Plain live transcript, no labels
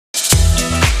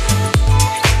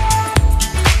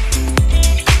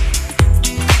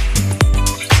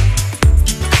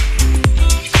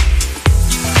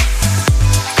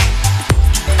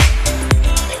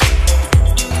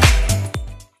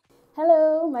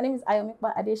my name is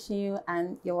Ayomikba Adeshiu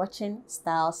and you're watching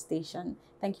Style Station.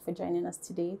 Thank you for joining us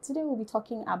today. Today we'll be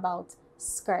talking about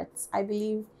skirts. I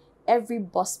believe every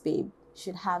boss babe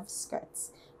should have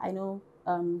skirts. I know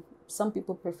some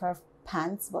people prefer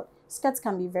pants, but skirts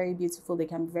can be very beautiful. They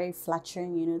can be very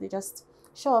flattering, you know, they just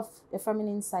show off a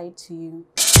feminine side to you.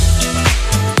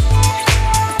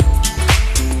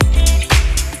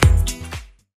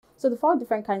 So the 4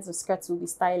 different kinds of skirts we'll be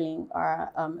styling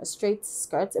are a straight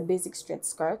skirt, a basic straight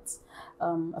skirt,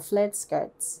 a flared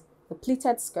skirt, a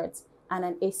pleated skirt, and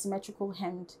an asymmetrical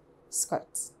hemmed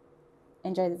skirt.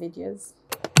 Enjoy the videos.